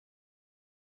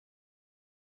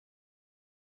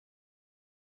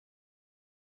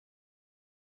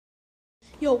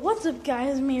Yo, what's up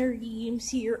guys, Mary Games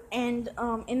here, and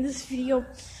in this video,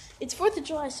 it's 4th of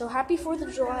July, so happy 4th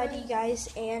of July to you guys,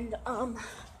 and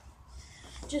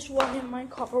just one in my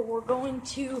car, we're going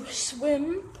to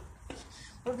swim,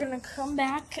 we're gonna come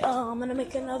back, I'm gonna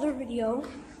make another video,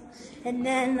 and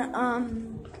then,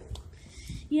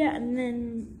 yeah, and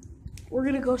then we're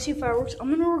gonna go see fireworks.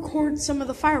 I'm gonna record some of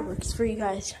the fireworks for you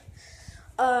guys,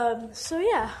 so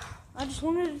yeah, I just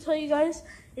wanted to tell you guys,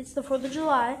 it's the 4th of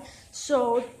July,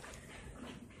 so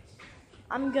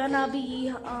I'm gonna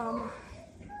be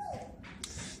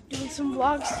doing some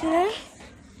vlogs today.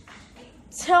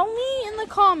 Tell me in the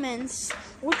comments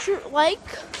what you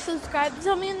subscribe.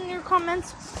 Tell me in your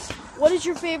comments what is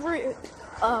your favorite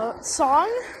song,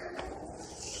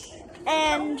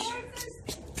 and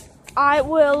I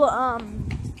will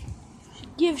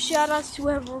give shout outs to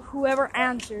whoever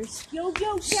answers.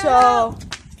 So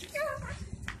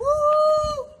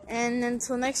and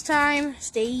until next time,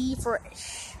 stay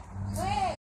fresh.